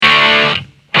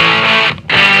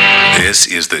This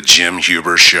is the Jim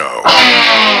Huber Show.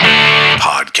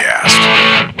 Podcast.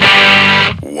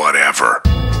 Whatever.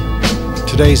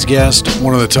 Today's guest,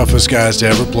 one of the toughest guys to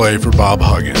ever play for Bob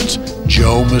Huggins,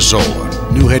 Joe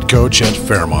Mazzola, new head coach at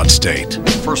Fairmont State.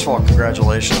 First of all,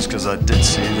 congratulations, because I did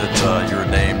see that you were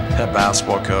named head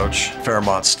basketball coach at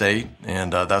Fairmont State,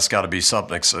 and that's got to be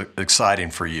something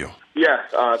exciting for you.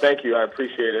 Yeah, thank you. I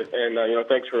appreciate it. And,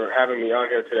 thanks for having me on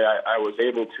here today. I was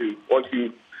able to, once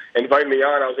you invited me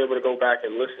on, I was able to go back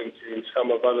and listen to some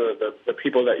of the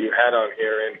people that you had on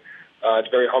here. And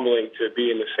it's very humbling to be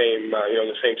in the same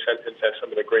sentence as some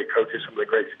of the great coaches, some of the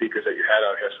great speakers that you had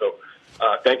on here. So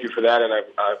thank you for that. And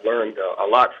I've learned a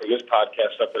lot from this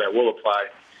podcast, stuff that I will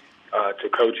apply to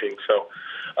coaching. So,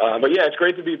 but yeah, it's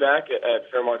great to be back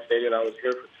at Fairmont State. And I was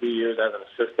here for 3 years as an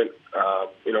assistant.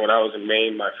 When I was in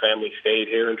Maine, my family stayed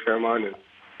here in Fairmont, and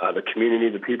the community,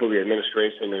 the people, the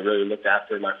administration, they really looked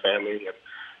after my family. And,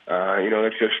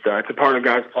 it's just it's a part of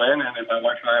God's plan. And my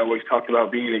wife and I always talked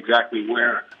about being exactly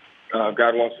where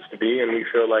God wants us to be, and we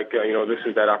feel like this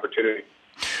is that opportunity.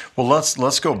 Well,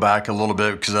 let's go back a little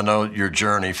bit, because I know your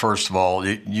journey. First of all,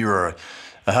 you're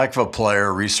a heck of a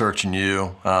player. Researching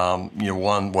you,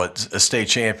 won a state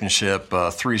championship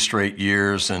 3 straight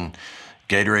years, and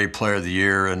Gatorade Player of the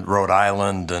Year in Rhode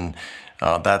Island, and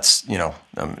that's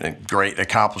great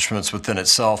accomplishments within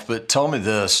itself. But tell me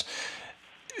this: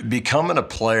 becoming a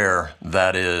player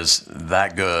that is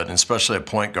that good, and especially a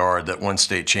point guard that won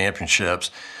state championships,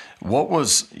 what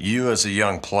was you as a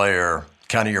young player,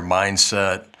 kind of your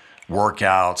mindset,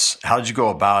 workouts? How did you go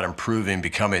about improving,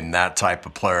 becoming that type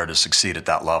of player to succeed at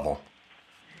that level?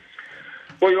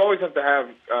 Well, you always have to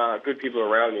have good people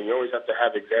around you. You always have to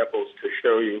have examples to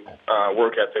show you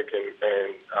work ethic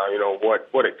and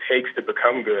what it takes to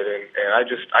become good. And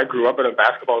I grew up in a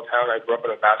basketball town. I grew up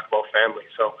in a basketball family.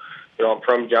 So, I'm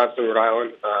from Johnston, Rhode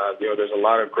Island. There's a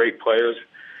lot of great players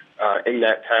in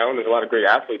that town. There's a lot of great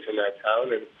athletes in that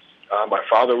town. And my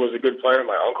father was a good player.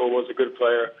 My uncle was a good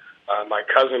player. My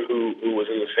cousin, who was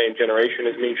in the same generation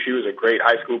as me, she was a great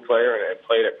high school player and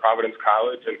played at Providence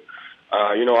College.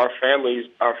 And our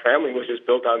family was just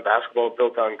built on basketball,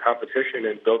 built on competition,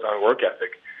 and built on work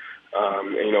ethic.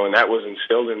 And that was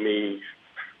instilled in me,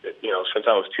 since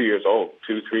I was 3 years old.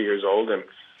 And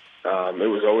it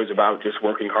was always about just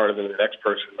working harder than the next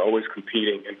person, always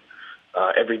competing, and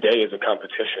every day is a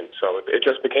competition. So it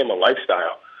just became a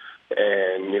lifestyle.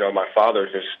 And, my father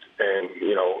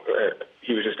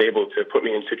he was just able to put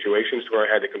me in situations where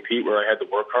I had to compete, where I had to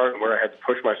work hard, and where I had to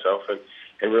push myself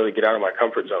and really get out of my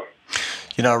comfort zone.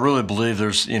 I really believe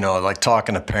there's, like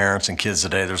talking to parents and kids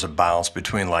today, there's a balance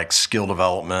between like skill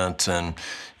development and,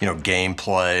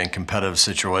 gameplay and competitive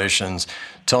situations.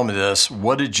 Tell me this: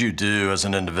 what did you do as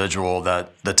an individual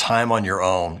that the time on your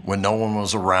own, when no one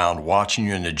was around, watching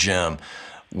you in the gym,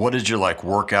 what did your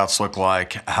workouts look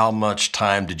like? How much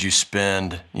time did you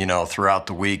spend, throughout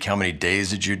the week? How many days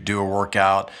did you do a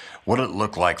workout? What did it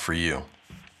look like for you?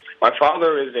 My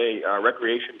father is a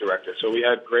recreation director, so we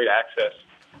had great access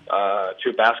to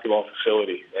a basketball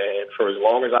facility. And for as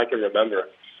long as I can remember,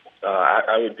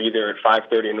 I would be there at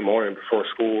 5:30 in the morning before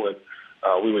school, and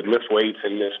we would lift weights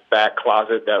in this back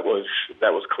closet that was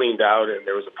cleaned out, and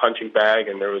there was a punching bag,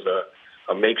 and there was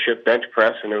a makeshift bench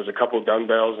press, and there was a couple of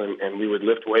dumbbells, and we would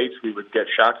lift weights. We would get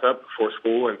shots up before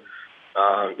school, and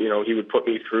he would put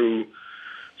me through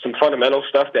some fundamental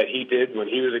stuff that he did when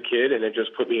he was a kid, and it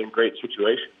just put me in great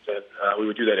situations. And we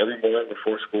would do that every morning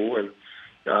before school, and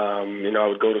I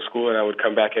would go to school, and I would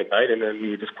come back at night, and then we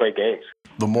would just play games.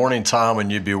 The morning time when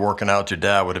you'd be working out with your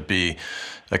dad, would it be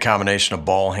a combination of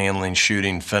ball handling,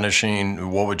 shooting,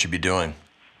 finishing? What would you be doing?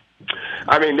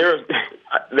 I mean, there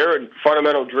are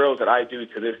fundamental drills that I do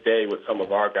to this day with some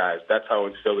of our guys. That's how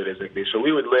instilled it is in me. So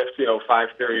we would lift,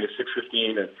 5:30 to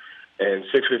 6:15, and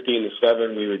 6:15 to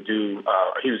 7. We would do.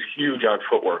 He was huge on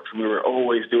footwork. So we were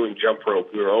always doing jump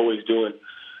rope. We were always doing,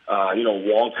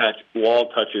 wall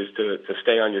touches to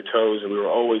stay on your toes, and we were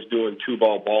always doing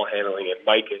ball handling and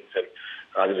Mikins. And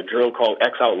there's a drill called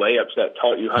X-out layups that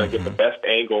taught you how to get the best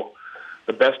angle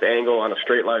on a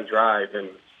straight line drive, and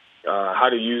how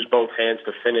to use both hands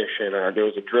to finish. And there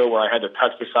was a drill where I had to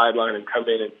touch the sideline and come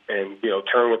in and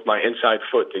turn with my inside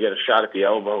foot to get a shot at the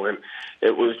elbow. And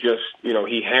it was just,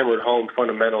 he hammered home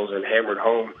fundamentals and hammered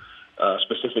home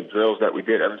specific drills that we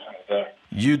did every single day.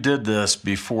 You did this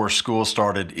before school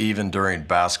started, even during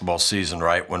basketball season,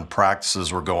 right, when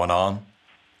practices were going on?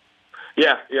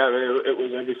 Yeah. I mean, it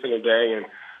was every single day. And,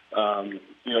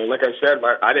 like I said,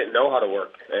 I didn't know how to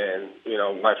work. And,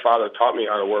 my father taught me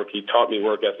how to work. He taught me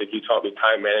work ethic. He taught me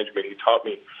time management. He taught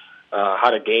me how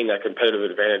to gain that competitive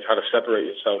advantage, how to separate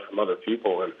yourself from other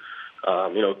people. And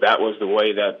that was the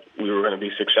way that we were going to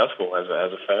be successful as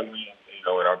a family, in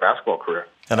our basketball career.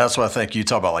 And that's what I think you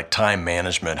talk about, like time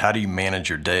management. How do you manage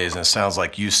your days? And it sounds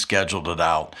like you scheduled it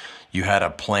out. You had a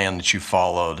plan that you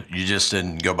followed. You just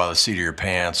didn't go by the seat of your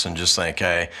pants and just think,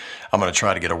 hey, I'm going to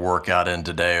try to get a workout in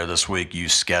today or this week. You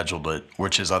scheduled it,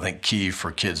 which is, I think, key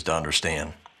for kids to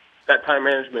understand. That time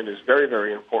management is very,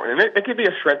 very important. And it can be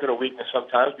a strength and a weakness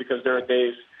sometimes, because there are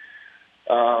days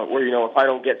where, if I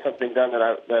don't get something done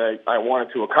that I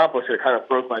wanted to accomplish, it kind of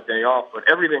throws my day off. But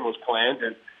everything was planned,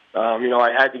 and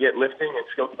I had to get lifting and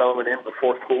skill development in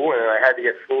before school, and I had to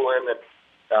get school in,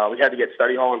 and we had to get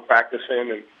study hall and practice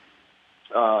in, and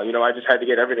I just had to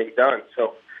get everything done.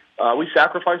 So we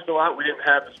sacrificed a lot. We didn't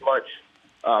have as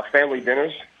much family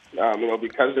dinners,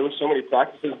 because there were so many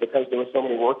practices, because there were so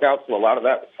many workouts, so a lot of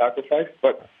that was sacrificed.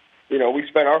 But, we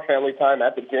spent our family time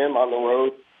at the gym, on the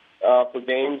road, for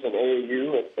games and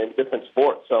AAU and different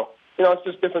sports. So, it's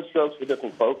just different strokes for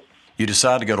different folks. You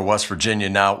decided to go to West Virginia.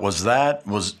 Now,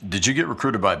 did you get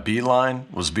recruited by Beeline?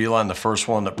 Was Beeline the first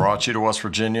one that brought you to West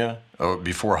Virginia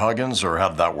before Huggins, or how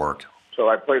did that work? So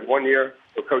I played 1 year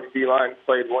for Coach Beeline,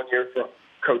 played 1 year for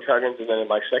Coach Huggins, and then in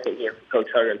my second year for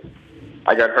Coach Huggins,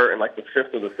 I got hurt in like the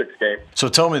fifth or the sixth game. So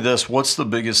tell me this, what's the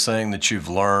biggest thing that you've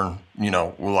learned,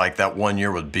 like that 1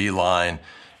 year with Beeline,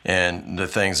 and the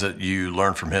things that you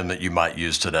learned from him that you might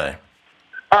use today?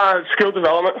 Skill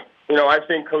development. I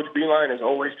think Coach Beeline is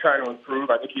always trying to improve.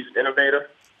 I think he's an innovator.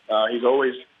 He's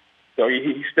always,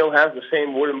 he still has the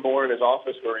same wooden board in his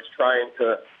office where he's trying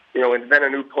to, invent a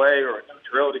new play or a new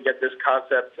drill to get this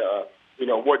concept,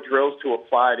 what drills to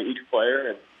apply to each player.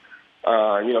 And,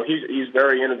 he's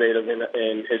very innovative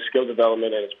in his skill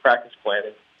development and his practice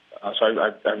planning. So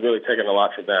I've really taken a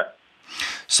lot from that.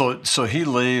 So he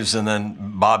leaves, and then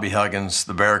Bobby Huggins,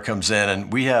 the Bear, comes in,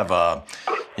 and we have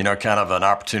kind of an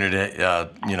opportunity,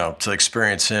 to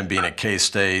experience him being at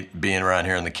K-State, being around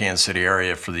here in the Kansas City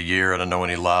area for the year. And I know when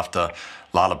he left, a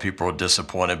lot of people were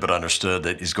disappointed, but understood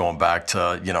that he's going back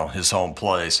to, his home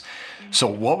place. So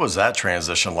what was that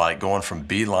transition like, going from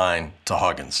Beeline to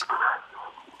Huggins?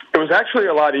 It was actually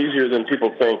a lot easier than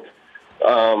people think.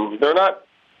 They're not,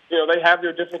 they have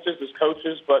their differences as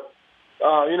coaches, but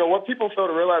what people fail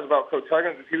to realize about Coach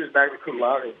Huggins is he was magna cum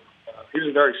laude. He's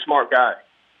a very smart guy.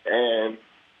 And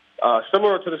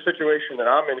similar to the situation that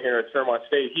I'm in here at Fairmont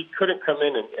State, he couldn't come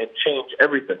in and change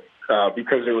everything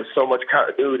because there was so much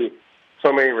continuity,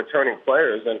 so many returning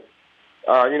players. And,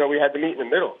 we had to meet in the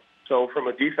middle. So from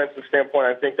a defensive standpoint,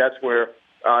 I think that's where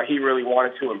he really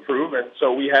wanted to improve. And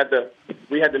so we had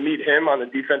to meet him on the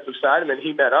defensive side, and then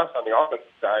he met us on the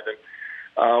offensive side.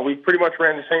 And we pretty much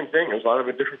ran the same thing. It was a lot of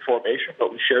a different formation,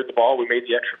 but we shared the ball. We made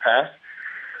the extra pass.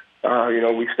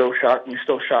 We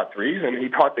still shot threes, and he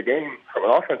taught the game from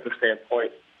an offensive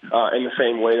standpoint in the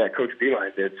same way that Coach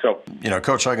Beeline did. So,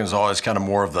 Coach Huggins is always kind of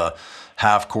more of the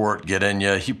half court, get in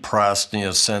you. He pressed,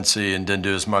 Cincy, and didn't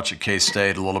do as much at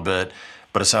K-State a little bit.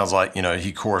 But it sounds like, he,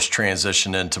 of course,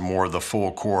 transitioned into more of the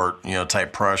full court,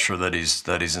 type pressure that he's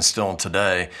instilling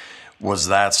today. Was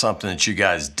that something that you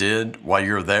guys did while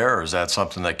you were there, or is that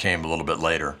something that came a little bit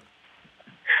later?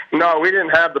 No, we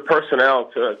didn't have the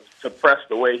personnel to press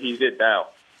the way he did now.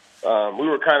 We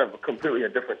were kind of completely a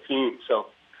different team. So,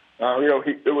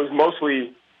 it was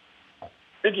mostly, I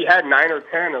think he had 9 or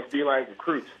 10 of Beeline's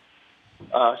recruits.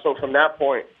 So from that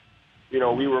point,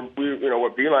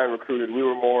 what Beeline recruited, we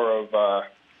were more of,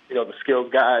 the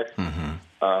skilled guys. Mm-hmm.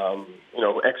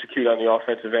 Execute on the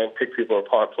offensive end, pick people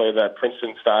apart, play that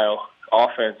Princeton-style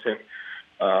offense.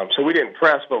 And so we didn't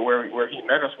press, but where he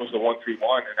met us was the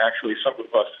 1-3-1. And actually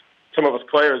some of us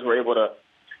players were able to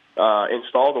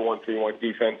install the 1-3-1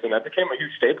 defense, and that became a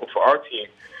huge staple for our team,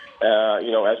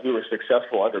 as we were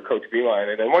successful under Coach Beeline.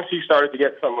 And then once he started to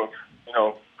get some of,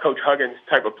 Coach Huggins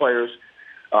type of players,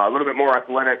 a little bit more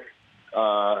athletic,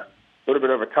 a little bit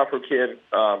of a tougher kid,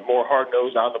 more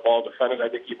hard-nosed, on-the-ball defenders, I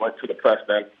think he went to the press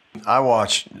then. I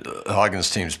watched Huggins'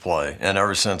 teams play, and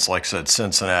ever since, like I said,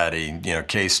 Cincinnati,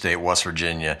 K-State, West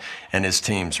Virginia, and his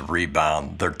teams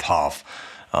rebound. They're tough.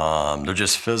 They're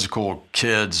just physical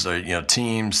kids. They're,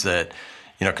 teams that,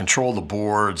 control the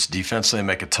boards, defensively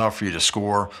make it tough for you to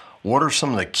score. What are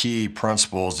some of the key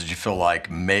principles that you feel like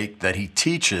that he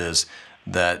teaches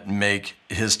that make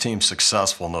his team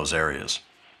successful in those areas?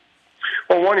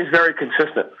 Well, one, he's very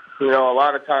consistent. A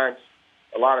lot of times,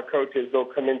 a lot of coaches, they'll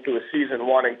come into a season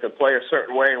wanting to play a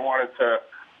certain way, wanting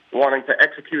to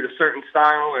execute a certain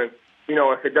style, and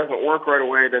if it doesn't work right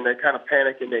away, then they kind of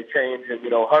panic and they change. And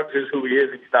Hugs is who he is,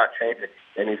 and he's not changing,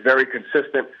 and he's very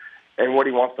consistent in what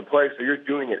he wants to play. So you're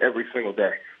doing it every single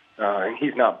day, and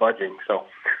he's not budging. So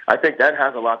I think that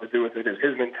has a lot to do with it. Is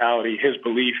his mentality, his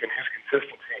belief, and his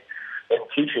consistency.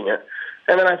 teaching it.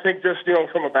 And then I think just,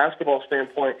 from a basketball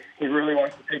standpoint, he really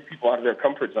wants to take people out of their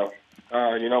comfort zone.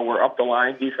 We're up the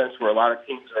line defense where a lot of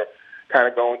teams are kind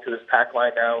of going to this pack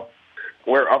line now.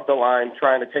 We're up the line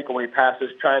trying to take away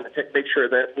passes, trying to make sure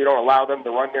that we don't allow them to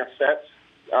run their sets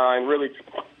and really,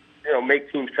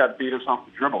 make teams try to beat us off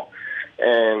the dribble.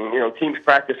 And, teams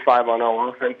practice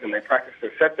 5-on-0 offense and they practice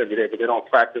their sets every day, but they don't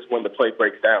practice when the play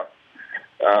breaks down.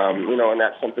 And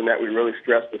that's something that we really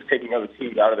stressed was taking other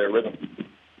teams out of their rhythm.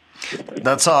 I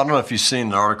don't know if you've seen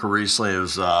an article recently. It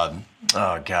was, I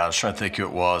was trying to think who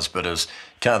it was, but it was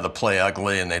kind of the play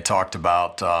ugly, and they talked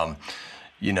about,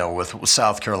 with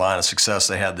South Carolina success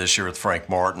they had this year with Frank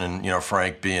Martin, and,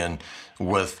 Frank being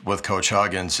with Coach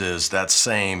Huggins is that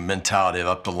same mentality of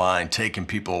up the line, taking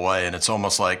people away. And it's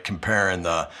almost like comparing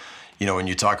when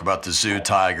you talk about the zoo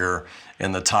tiger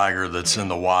and the tiger that's in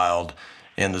the wild.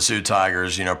 And the zoo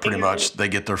tigers, pretty much they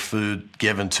get their food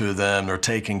given to them. They're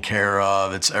taken care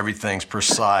of. Everything's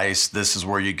precise. This is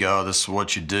where you go. This is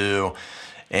what you do.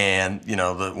 And,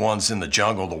 the ones in the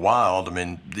jungle, the wild,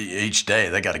 each day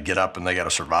they got to get up and they got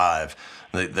to survive.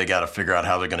 They got to figure out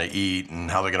how they're going to eat and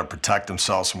how they're going to protect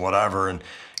themselves and whatever. And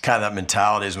kind of that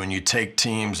mentality is when you take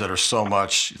teams that are so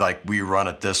much like we run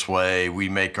it this way, we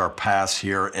make our pass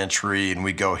here, entry, and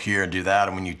we go here and do that.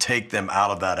 And when you take them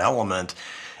out of that element,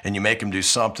 and you make them do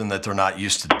something that they're not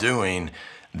used to doing,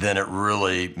 then it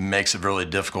really makes it really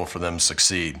difficult for them to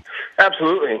succeed.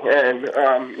 Absolutely. And,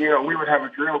 we would have a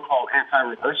drill called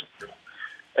anti-reversal drill.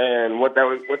 And what that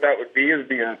would be is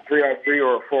a 3-on-3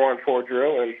 or a 4-on-4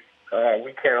 drill, and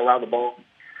we can't allow the ball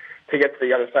to get to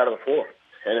the other side of the floor.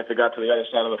 And if it got to the other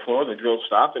side of the floor, the drill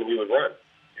stopped and we would run.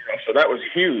 So that was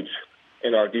huge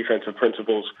in our defensive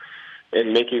principles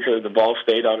in making sure that the ball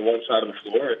stayed on one side of the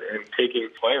floor and taking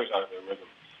players out of their rhythm.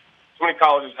 So many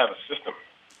colleges have a system.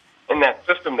 In that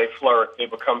system, they flourish. They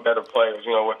become better players,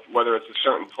 whether it's a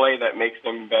certain play that makes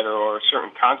them better or a certain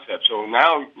concept. So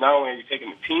now, not only are you taking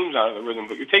the teams out of the rhythm,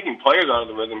 but you're taking players out of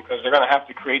the rhythm because they're going to have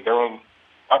to create their own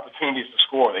opportunities to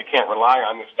score. They can't rely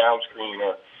on this down screen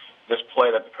or this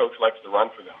play that the coach likes to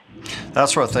run for them.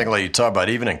 That's what I think, like you talk about,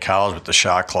 even in college with the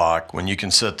shot clock, when you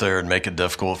can sit there and make it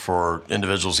difficult for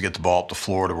individuals to get the ball up the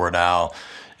floor to where now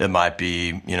it might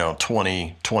be,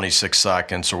 20, 26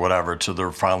 seconds or whatever till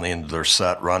they're finally into their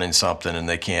set running something and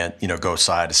they can't, go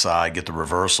side to side, get the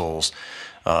reversals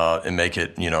and make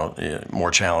it,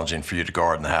 more challenging for you to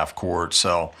guard in the half court.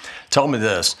 So tell me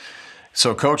this.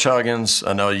 So Coach Huggins,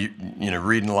 I know you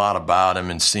reading a lot about him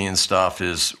and seeing stuff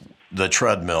is the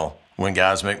treadmill. When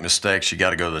guys make mistakes, you got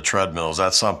to go to the treadmill. Is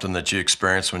that something that you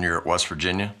experienced when you were at West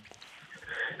Virginia?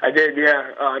 I did,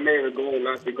 yeah. I made it a goal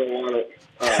not to go on it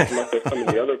as much as some of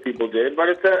the other people did, but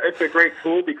it's a great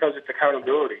tool because it's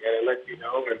accountability and it lets you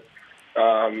know.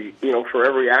 And for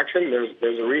every action,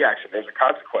 there's a reaction, there's a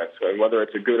consequence, and whether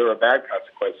it's a good or a bad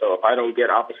consequence. So if I don't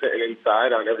get opposite and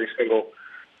inside on every single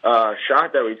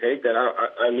shot that we take, then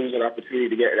I lose an opportunity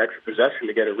to get an extra possession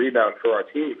to get a rebound for our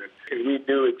team. And we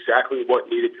do exactly what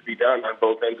needed to be done on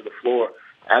both ends of the floor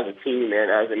as a team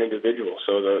and as an individual.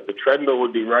 So the treadmill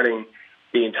would be running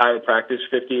the entire practice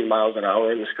 15 miles an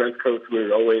hour, and the strength coach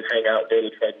would always hang out near the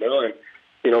treadmill. And,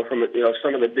 some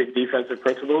of the big defensive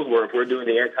principles where if we're doing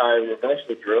the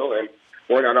anti-reversal drill and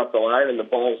we're not up the line and the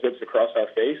ball zips across our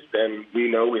face, then we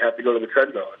know we have to go to the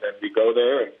treadmill. And then we go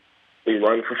there and we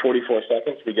run for 44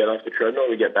 seconds, we get off the treadmill,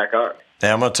 we get back on.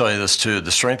 Yeah, I'm going to tell you this, too.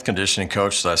 The strength conditioning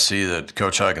coaches I see that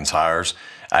Coach Huggins hires,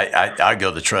 I go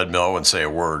to the treadmill, I wouldn't say a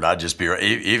word. I'd just be,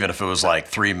 even if it was like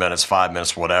 3 minutes, 5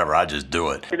 minutes, whatever, I'd just do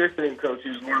it. Conditioning coach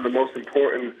is one of the most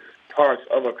important parts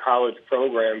of a college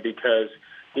program because,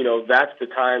 that's the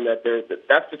time that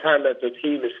the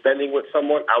team is spending with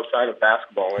someone outside of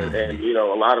basketball. And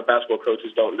a lot of basketball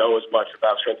coaches don't know as much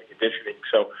about strength and conditioning.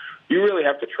 So you really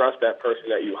have to trust that person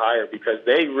that you hire because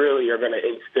they really are going to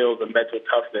instill the mental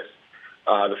toughness,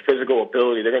 the physical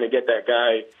ability. They're going to get that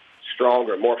guy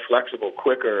stronger, more flexible,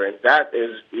 quicker. And that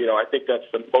is, I think that's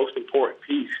the most important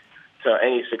piece to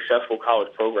any successful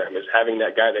college program is having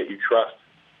that guy that you trust.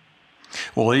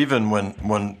 Well, even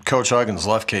when Coach Huggins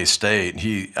left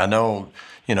K-State, I know,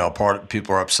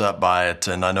 people are upset by it,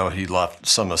 and I know he left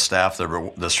some of the staff there,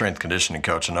 but the strength conditioning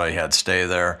coach, I know he had to stay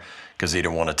there because he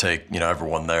didn't want to take,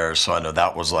 everyone there. So I know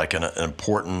that was like an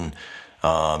important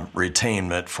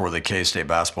retainment for the K-State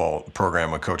basketball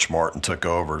program when Coach Martin took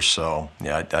over. So,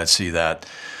 yeah, I see that.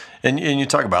 And you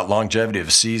talk about longevity of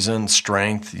a season,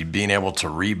 strength, being able to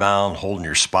rebound, holding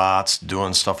your spots,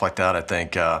 doing stuff like that. I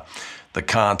think the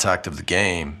contact of the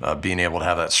game, being able to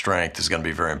have that strength is going to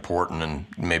be very important and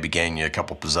maybe gain you a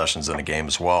couple possessions in a game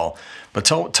as well. But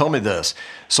tell me this.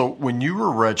 So when you were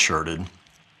redshirted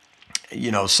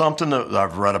something that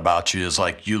I've read about you is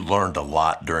like you learned a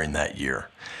lot during that year.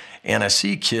 And I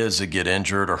see kids that get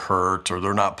injured or hurt or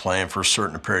they're not playing for a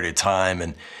certain period of time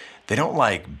and they don't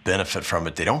like benefit from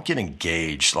it. They don't get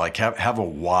engaged, like have a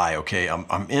why. Okay,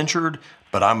 I'm injured,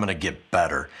 but I'm going to get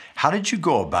better. How did you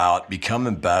go about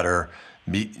becoming better?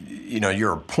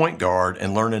 You're a point guard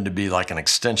and learning to be like an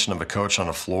extension of a coach on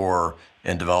the floor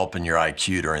and developing your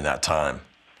IQ during that time.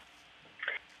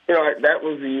 That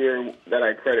was the year that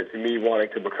I credit to me wanting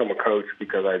to become a coach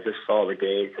because I just saw the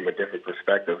game from a different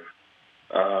perspective.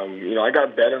 I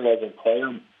got better as a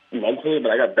player mentally,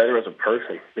 but I got better as a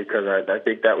person because I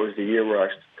think that was the year where I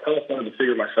kind of started to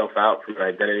figure myself out from an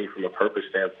identity, from a purpose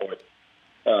standpoint.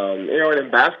 And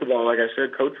in basketball, like I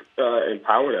said, Coach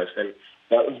empowered us, and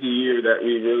that was the year that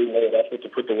we really made an effort to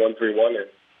put the 1-3-1 in.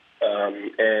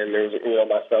 And there was,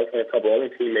 myself and a couple other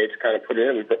teammates kind of put it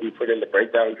in. We put in the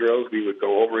breakdown drills. We would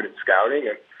go over it in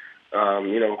scouting, and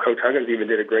Coach Huggins even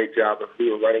did a great job. If we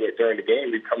were running it during the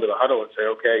game, we'd come to the huddle and say,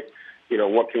 okay,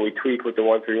 what can we tweak with the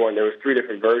 1-3-1? There was 3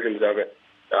 different versions of it.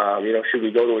 Should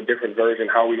we go to a different version?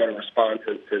 How are we going to respond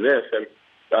to this? And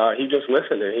he just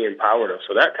listened and he empowered us.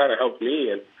 So that kind of helped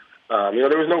me. And,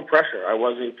 there was no pressure. I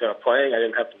wasn't playing. I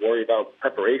didn't have to worry about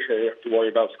preparation. I didn't have to worry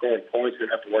about scoring points. I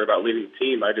didn't have to worry about leading the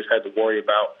team. I just had to worry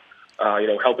about,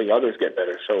 helping others get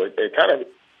better. So it kind of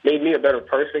made me a better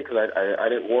person because I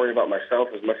didn't worry about myself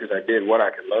as much as I did what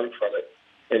I could learn from it.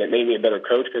 And it made me a better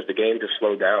coach because the game just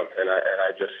slowed down. And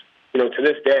I just, to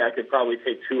this day, I could probably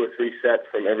take 2 or 3 sets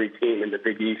from every team in the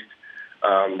Big East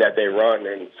that they run,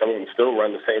 and some of them still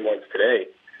run the same ones today.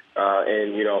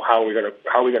 And how are we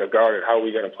gonna guard it? How are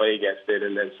we gonna play against it?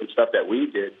 And then some stuff that we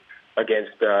did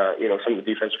against some of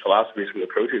the defensive philosophies from the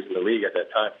coaches in the league at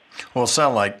that time. Well, it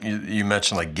sounded like you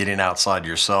mentioned like getting outside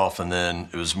yourself, and then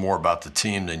it was more about the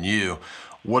team than you.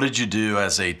 What did you do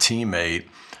as a teammate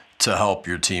to help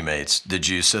your teammates? Did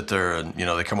you sit there and,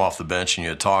 they come off the bench and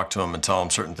you talk to them and tell them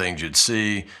certain things you'd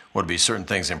see? Would it be certain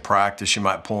things in practice you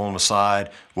might pull them aside?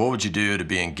 What would you do to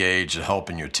be engaged in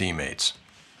helping your teammates?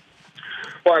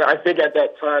 Well, I think at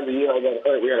that time, the year I got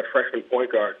hurt, we had a freshman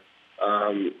point guard.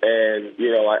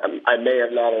 I may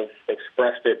have not have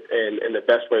expressed it in the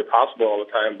best way possible all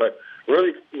the time, but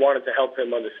really wanted to help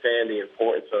him understand the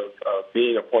importance of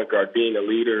being a point guard, being a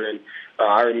leader. And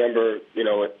I remember,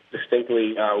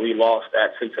 distinctly, we lost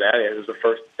at Cincinnati. It was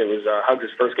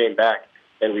Huggins' first game back,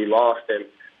 and we lost. And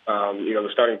the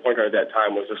starting point guard at that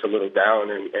time was just a little down.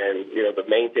 And the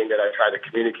main thing that I tried to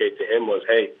communicate to him was,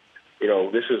 hey,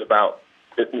 this is about.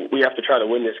 We have to try to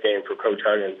win this game for Coach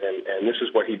Huggins, and this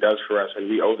is what he does for us, and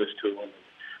we owe this to him.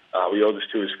 We owe this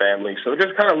to his family. So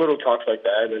just kind of little talks like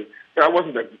that. And I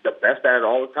wasn't the best at it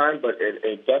all the time, but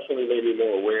it definitely made me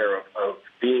more aware of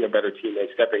being a better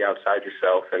teammate, stepping outside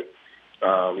yourself, and,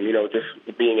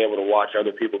 just being able to watch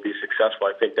other people be successful.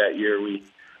 I think that year we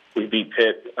beat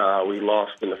Pitt. We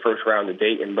lost in the first round to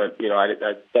Dayton, but,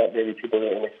 I thought maybe people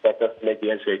didn't expect us to make the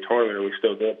NCAA tournament, and we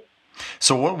still did.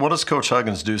 So what does Coach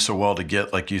Huggins do so well to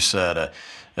get, like you said,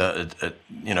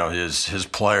 his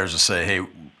players to say, hey,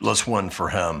 let's win for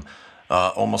him,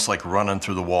 almost like running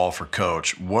through the wall for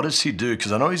Coach? What does he do?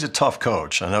 Because I know he's a tough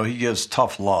coach. I know he gives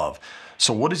tough love.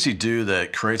 So what does he do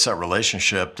that creates that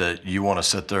relationship that you want to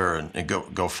sit there and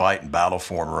go fight and battle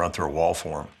for him or run through a wall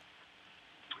for him?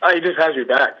 He just has your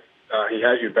back. He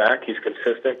has your back. He's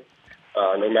consistent.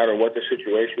 No matter what the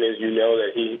situation is,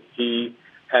 that he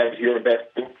has your best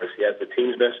interest. He has the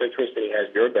team's best interest, and he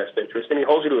has your best interest, and he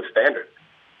holds you to a standard.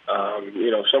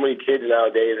 So many kids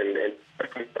nowadays, and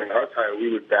in our time,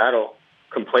 we would battle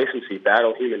complacency,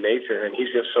 battle human nature, and he's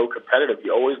just so competitive. He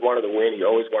always wanted to win. He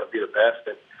always wanted to be the best,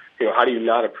 and how do you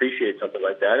not appreciate something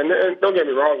like that? And don't get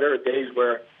me wrong, there are days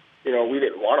where we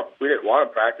didn't want to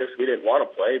practice, we didn't want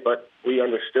to play, but we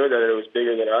understood that it was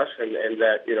bigger than us, and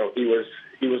that he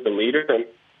was the leader, and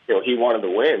he wanted to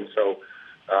win. So.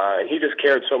 And he just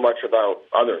cared so much about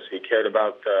others. He cared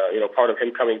about, part of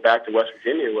him coming back to West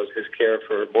Virginia was his care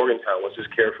for Morgantown, was his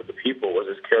care for the people, was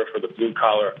his care for the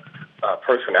blue-collar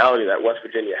personality that West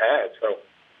Virginia had. So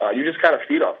you just kind of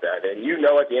feed off that. And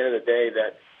at the end of the day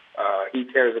that he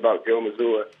cares about Joe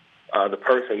Mazzulla, the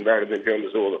person, rather than Joe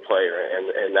Mazzulla, the player.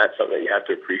 And that's something that you have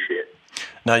to appreciate.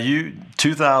 Now,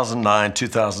 2009,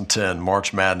 2010,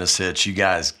 March Madness hits, you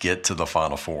guys get to the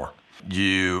Final Four.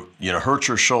 You hurt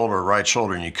your right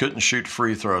shoulder, and you couldn't shoot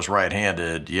free throws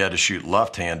right-handed. You had to shoot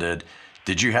left-handed.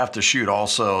 Did you have to shoot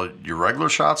also your regular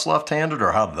shots left-handed,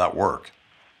 or how did that work?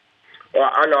 Well,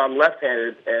 I know I'm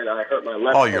left-handed, and I hurt my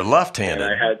left. Oh, you're left-handed.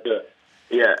 And I had to,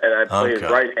 and I played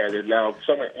right-handed. Now,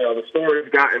 the story's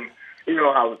gotten,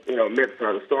 how myths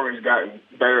are. The story's gotten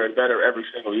better and better every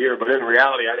single year, but in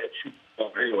reality, I didn't shoot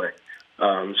anyway.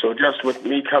 So just with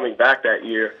me coming back that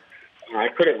year, I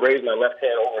couldn't raise my left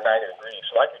hand over 90 degrees.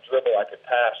 So I could dribble, I could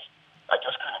pass. I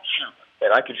just couldn't shoot.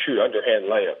 And I could shoot underhand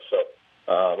layups. So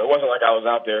it wasn't like I was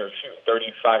out there shooting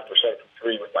 35% from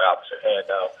three with my opposite hand.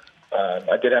 Now,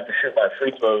 I did have to shoot my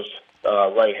free throws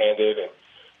right-handed, and,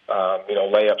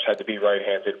 layups had to be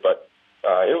right-handed. But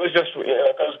it was just,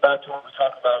 it goes back to what we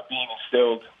talk about being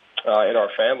instilled in our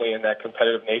family, and that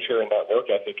competitive nature and that work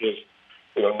ethic is,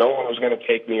 no one was going to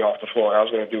take me off the floor. I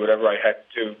was going to do whatever I had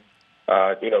to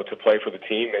to play for the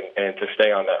team and to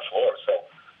stay on that floor.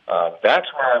 So that's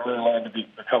where I really learned to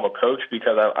become a coach,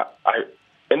 because I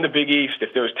in the Big East,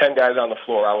 if there was 10 guys on the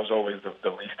floor, I was always the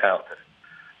least talented.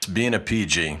 Being a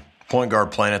PG, point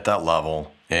guard playing at that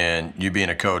level, and you being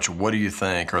a coach, what do you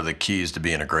think are the keys to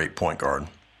being a great point guard?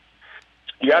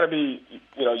 You got to be,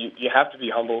 you have to be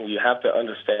humble. You have to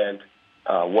understand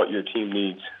what your team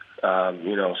needs.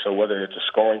 So whether it's a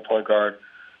scoring point guard,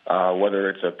 whether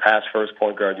it's a pass-first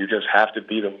point guard, you just have to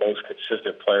be the most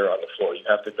consistent player on the floor. You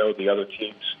have to know the other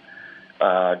team's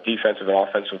defensive and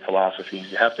offensive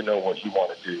philosophies. You have to know what you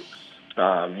want to do.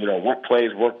 What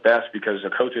plays work best, because the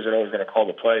coach isn't always going to call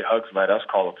the play. Hugs let us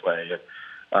call the play.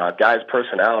 And guys'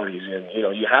 personalities, and,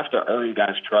 you have to earn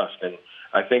guys' trust. And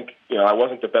I think, I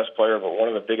wasn't the best player, but one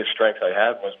of the biggest strengths I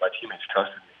had was my teammates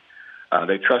trusted me.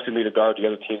 They trusted me to guard the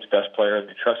other team's best player.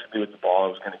 They trusted me with the ball. I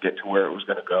was going to get to where it was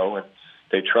going to go. And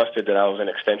they trusted that I was an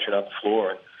extension of the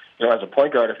floor. And, as a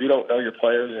point guard, if you don't know your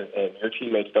players and your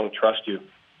teammates don't trust you,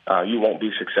 you won't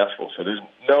be successful. So there's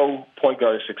no point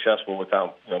guard is successful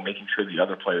without making sure the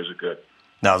other players are good.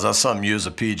 Now, is that something you as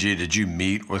a PG, did you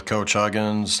meet with Coach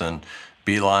Huggins and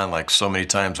Beilein like so many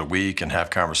times a week and have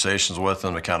conversations with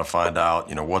them to kind of find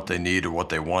out, what they need or what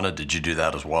they wanted? Did you do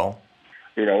that as well?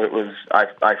 It was,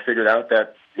 I figured out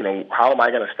that, how am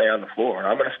I going to stay on the floor? And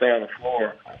I'm going to stay on the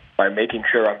floor by making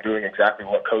sure I'm doing exactly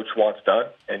what Coach wants done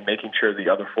and making sure the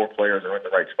other four players are in the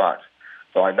right spots.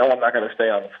 So I know I'm not going to stay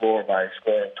on the floor by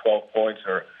scoring 12 points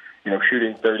or,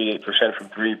 shooting 38% from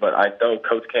three, but I know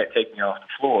Coach can't take me off the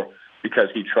floor because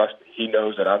he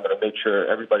knows that I'm going to make sure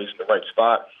everybody's in the right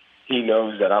spot. He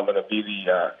knows that I'm going to be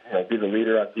the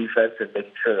leader on defense and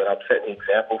making sure that I'm setting the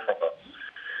example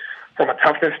from a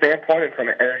toughness standpoint and from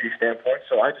an energy standpoint.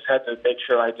 So I just had to make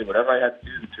sure I did whatever I had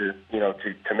to do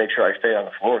to make sure I stay on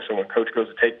the floor. So when Coach goes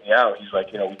to take me out, he's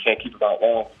like, we can't keep him out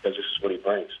long because this is what he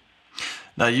brings.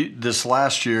 Now, this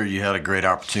last year, you had a great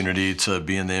opportunity to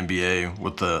be in the NBA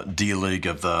with the D-League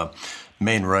of the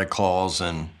Maine Red Claws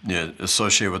and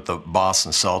associated with the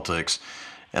Boston Celtics.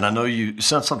 And I know you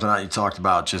sent something out, you talked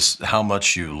about just how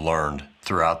much you learned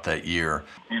throughout that year.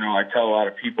 I tell a lot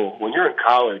of people, when you're in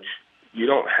college, you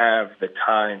don't have the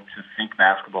time to think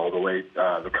basketball the way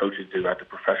the coaches do at the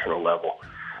professional level.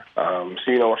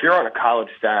 If you're on a college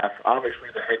staff, obviously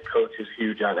the head coach is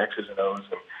huge on X's and O's,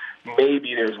 and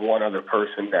maybe there's one other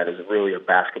person that is really a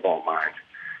basketball mind.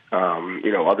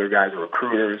 Other guys are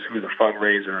recruiters, who's a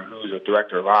fundraiser, who's a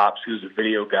director of ops, who's a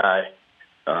video guy,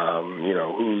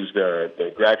 who's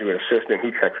the graduate assistant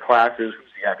who checks classes,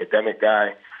 who's the academic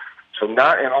guy. So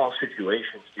not in all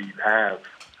situations do you have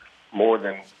more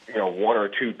than, one or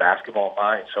two basketball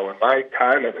minds. So in my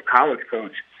time as a college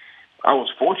coach, I was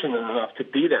fortunate enough to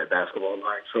be that basketball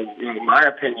mind. So in my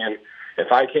opinion,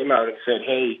 if I came out and said,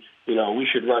 hey, we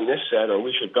should run this set or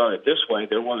we should guard it this way,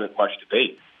 there wasn't much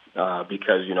debate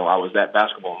because, I was that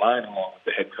basketball mind along with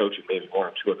the head coach and maybe one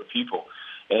or two other people.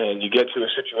 And you get to a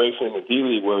situation in the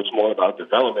D-League where it's more about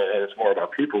development and it's more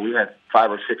about people. We had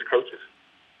 5 or 6 coaches,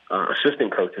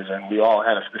 assistant coaches, and we all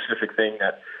had a specific thing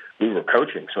that we were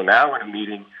coaching. So now in a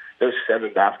meeting, there's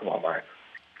 7 basketball minds.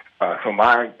 So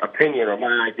my opinion or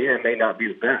my idea may not be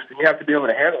the best. And you have to be able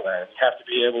to handle that. You have to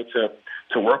be able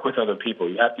to work with other people.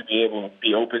 You have to be able to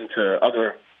be open to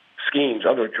other schemes,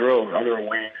 other drills, other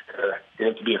ways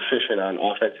to be efficient on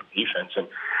offense and defense. And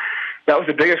that was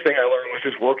the biggest thing I learned, was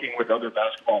just working with other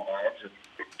basketball minds. And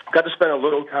got to spend a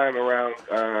little time around,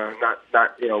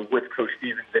 not with Coach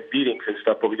Stevens at meetings and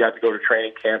stuff, but we got to go to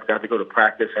training camp, got to go to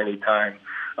practice anytime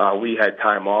we had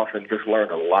time off, and just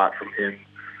learned a lot from him,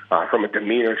 from a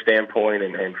demeanor standpoint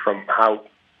and from how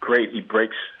great he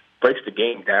breaks the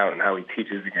game down and how he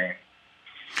teaches the game.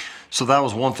 So that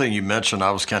was one thing you mentioned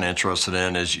I was kind of interested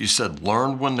in, is you said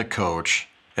learn when to coach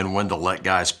and when to let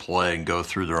guys play and go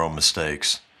through their own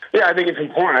mistakes. Yeah, I think it's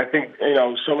important. I think,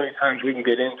 so many times we can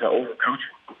get into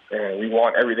overcoaching and we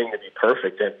want everything to be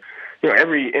perfect. And,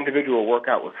 every individual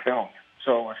workout was filmed.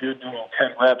 So if you're doing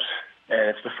 10 reps and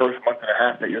it's the first month and a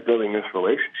half that you're building this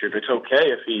relationship, it's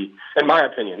okay if he, in my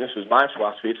opinion, this is my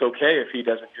philosophy, it's okay if he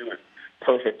doesn't do it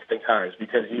perfect 10 times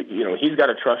because, he's got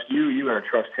to trust you, you got to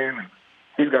trust him, and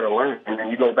he's got to learn. And then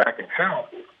you go back and film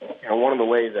one of the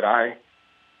ways that I,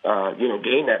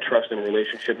 gain that trust and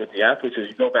relationship with the athletes is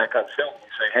you go back on film and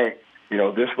you say, hey,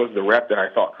 this was the rep that I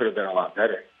thought could have been a lot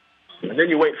better. And then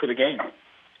you wait for the game.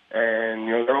 And,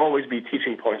 there'll always be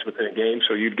teaching points within a game.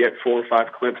 So you'd get 4 or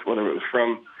 5 clips, whether it was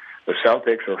from the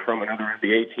Celtics or from another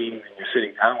NBA team, and you're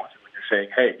sitting down with them and you're saying,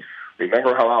 hey,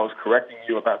 remember how I was correcting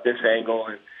you about this angle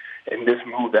and this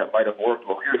move that might have worked?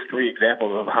 Well, here's 3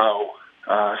 examples of how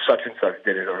such and such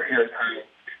did it, or here's how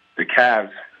the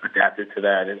Cavs adapted to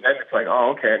that. And then it's like,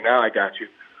 oh, okay, now I got you.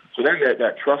 So then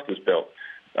that trust is built,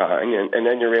 and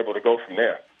then you're able to go from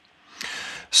there.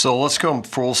 So let's go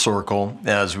full circle.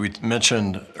 As we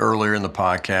mentioned earlier in the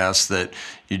podcast, that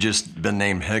you just been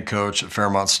named head coach at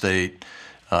Fairmont State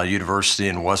University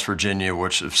in West Virginia,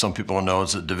 which, if some people don't know,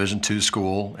 is a Division II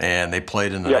school, and they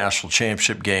played in the national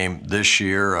championship game this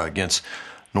year against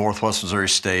Northwest Missouri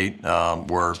State,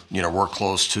 where we're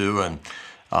close to, and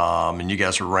you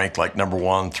guys were ranked like number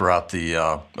 1 throughout the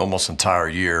almost entire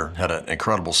year. Had an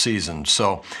incredible season.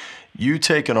 So you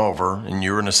taking over, and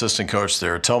you were an assistant coach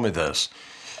there. Tell me this.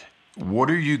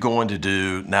 What are you going to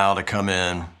do now to come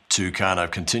in to kind of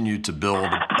continue to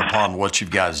build upon what you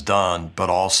guys done, but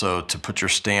also to put your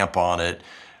stamp on it?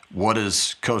 What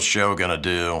is Coach Joe going to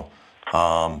do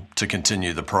to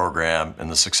continue the program and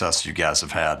the success you guys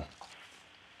have had?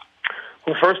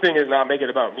 Well, the first thing is not make it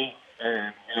about me.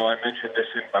 And, I mentioned this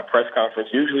in my press conference.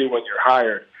 Usually when you're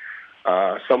hired,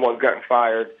 someone's gotten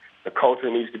fired, the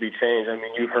culture needs to be changed. I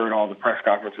mean, you've heard all the press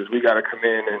conferences. We got to come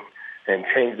in and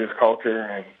change this culture,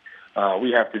 and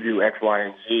we have to do X, Y,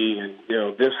 and Z. And,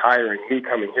 this hiring, me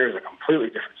coming here is a completely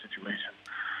different situation.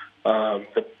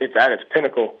 It's at its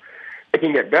pinnacle. It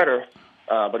can get better,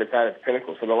 but it's at its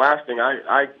pinnacle. So the last thing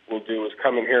I will do is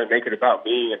come in here and make it about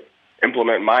me and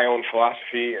implement my own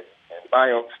philosophy and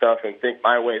my own stuff and think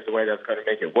my way is the way that's going to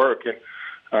make it work. And,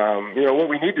 what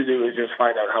we need to do is just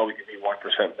find out how we can be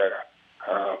 1% better.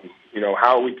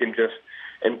 How we can just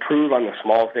improve on the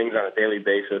small things on a daily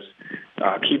basis,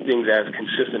 keep things as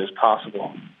consistent as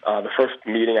possible. The first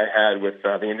meeting I had with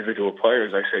the individual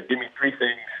players, I said, give me 3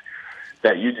 things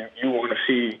that you want to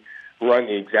see run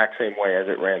the exact same way as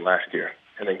it ran last year.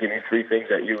 And then give me 3 things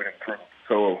that you would improve.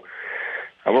 So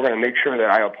we're going to make sure that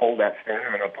I uphold that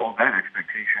standard and uphold that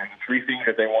expectation. The 3 things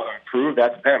that they want to improve,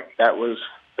 that's them. That was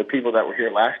the people that were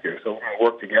here last year. So we're going to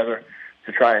work together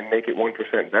to try and make it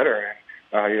 1% better and,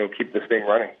 keep this thing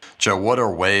running. Joe, what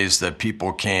are ways that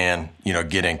people can,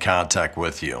 get in contact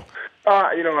with you?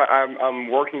 I'm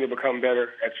working to become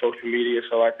better at social media.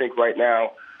 So I think right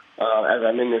now, as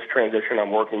I'm in this transition,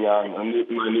 I'm working on my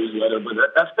newsletter. But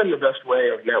that's been the best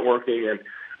way of networking. And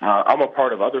I'm a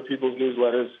part of other people's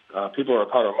newsletters. People are a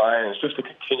part of mine. It's just a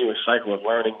continuous cycle of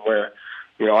learning where,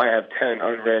 I have 10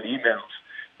 unread emails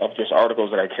of just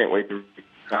articles that I can't wait to read.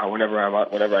 Whenever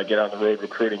I get on the road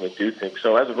recruiting and do things.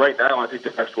 So as of right now, I think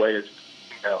the best way is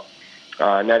email.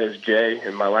 And that is Jay,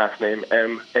 and my last name,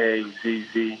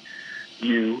 MAZZULLA,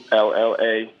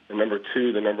 the number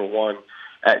 2, the number 1,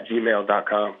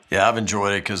 @gmail.com. Yeah, I've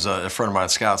enjoyed it because a friend of mine,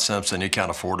 Scott Simpson, he kind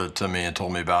of forwarded it to me and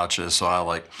told me about you. So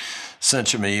I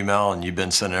sent you an email, and you've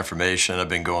been sending information. I've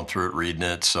been going through it, reading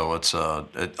it. So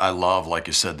I love, like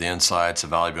you said, the insights, the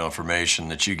valuable information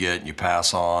that you get and you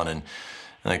pass on, and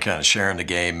then kind of sharing the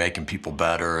game, making people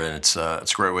better, and it's a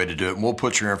great way to do it. And we'll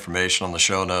put your information on the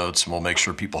show notes, and we'll make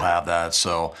sure people have that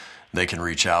so they can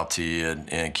reach out to you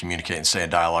and communicate and stay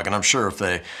in dialogue. And I'm sure if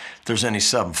there's any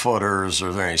 7-footers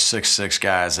or there are any 6'6"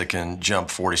 guys that can jump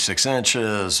 46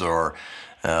 inches or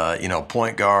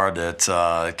point guard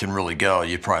that can really go,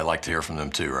 you'd probably like to hear from them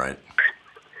too, right?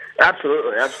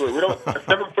 Absolutely. We don't.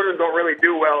 7-footers don't really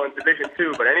do well in Division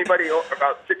II, but anybody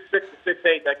about 6'6" to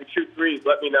 6'8" that can shoot threes,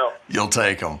 let me know. You'll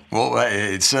take them. Well,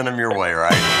 hey, send them your way,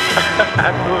 right?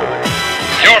 Absolutely.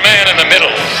 Your man in the middle,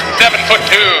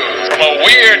 7'2", from a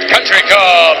weird country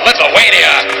called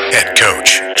Lithuania. Head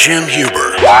coach Jim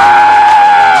Huber.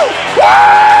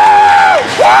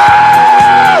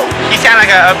 You sound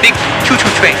like a big choo-choo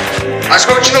train. I was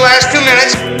coaching the last 2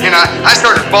 minutes, and I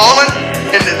started bawling.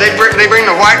 And they bring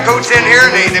the white coats in here,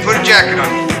 and they put a jacket on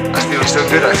me. I was feeling so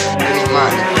good, I didn't even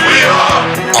mind.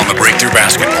 On the Breakthrough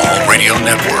Basketball Radio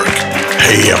Network.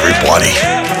 Hey, everybody.